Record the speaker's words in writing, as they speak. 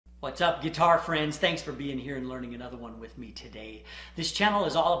What's up, guitar friends? Thanks for being here and learning another one with me today. This channel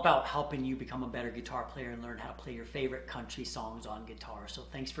is all about helping you become a better guitar player and learn how to play your favorite country songs on guitar. So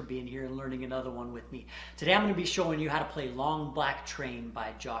thanks for being here and learning another one with me. Today I'm going to be showing you how to play Long Black Train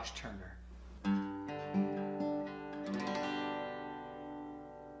by Josh Turner.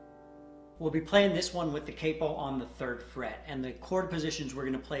 We'll be playing this one with the capo on the 3rd fret, and the chord positions we're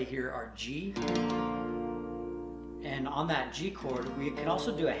going to play here are G. And on that G chord, we can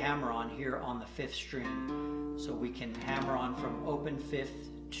also do a hammer on here on the 5th string. So we can hammer on from open 5th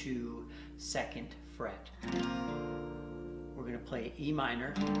to 2nd fret. We're going to play E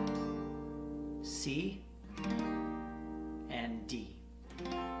minor, C, and D.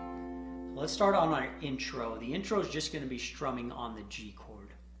 Let's start on our intro. The intro is just going to be strumming on the G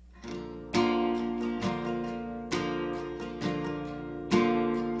chord.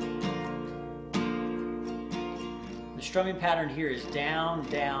 The strumming pattern here is down,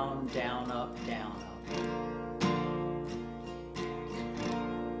 down, down, up, down, up.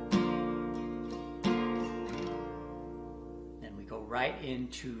 Then we go right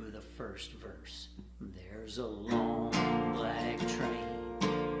into the first verse. There's a long black train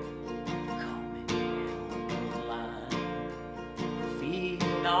coming down the line,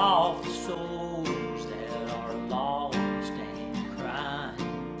 feeding off the souls that are lost and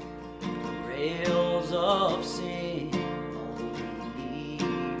crying, rails of sin.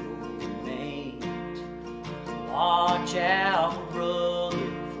 Watch out, brother,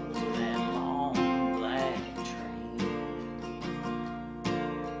 for that long black train.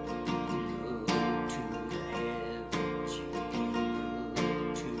 Look to the heavens,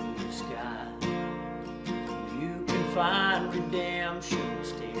 look to the sky. You can find redemption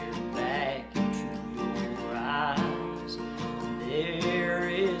staring back into your eyes. There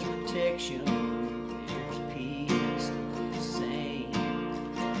is protection, there's peace the same.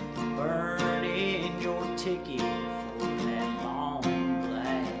 Burning your ticket.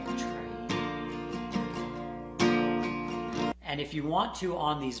 And if you want to,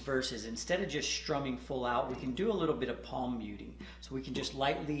 on these verses, instead of just strumming full out, we can do a little bit of palm muting. So we can just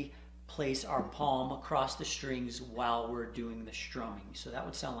lightly place our palm across the strings while we're doing the strumming. So that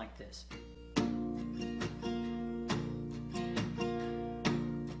would sound like this.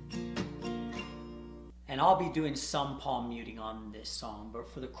 And I'll be doing some palm muting on this song, but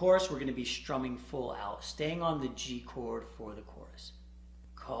for the chorus, we're going to be strumming full out, staying on the G chord for the chorus.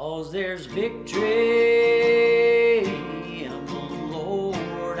 'Cause there's victory in the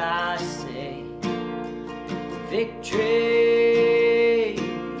Lord, I say. Victory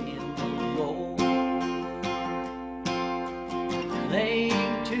in the Lord.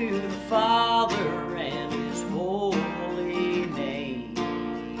 Cling to the Father and His holy name,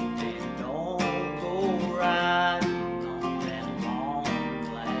 and don't go riding on that long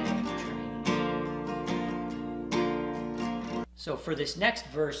black train. So for this next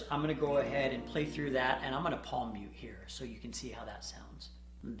verse, I'm going to go ahead and play through that, and I'm going to palm mute here so you can see how that sounds.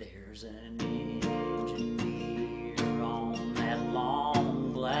 There's an engineer on that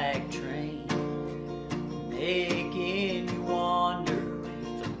long black train, making you wonder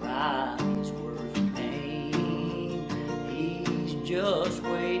if the ride is worth the pain. He's just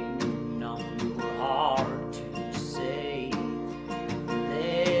waiting on your heart to say,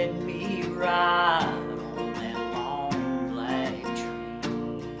 let me ride.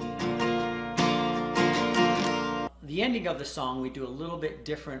 The ending of the song, we do a little bit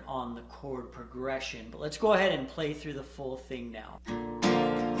different on the chord progression, but let's go ahead and play through the full thing now. There's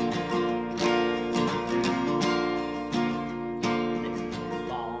a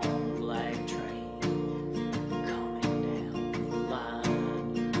long black train coming down the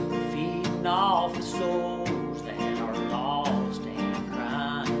line, feeding off the souls that are lost and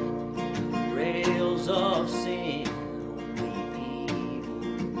crying, rails of sin, only evil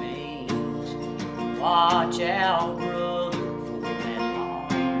remains. Watch out, brother, for that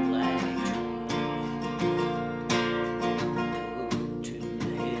long black train. Look to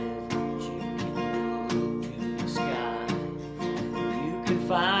the heavens, you can look to the sky. You can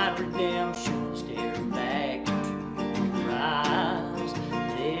find redemption staring back into your eyes.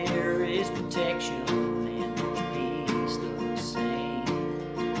 There is protection and there's peace the same.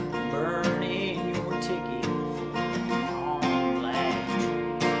 Burning your ticket for that long black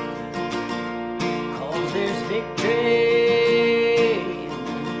train. There's victory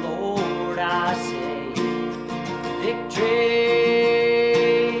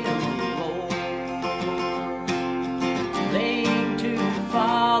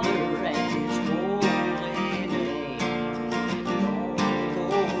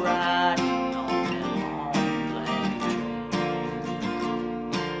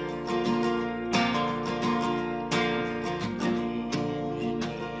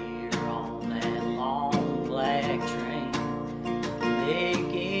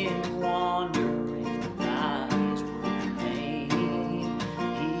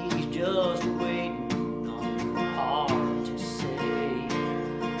was to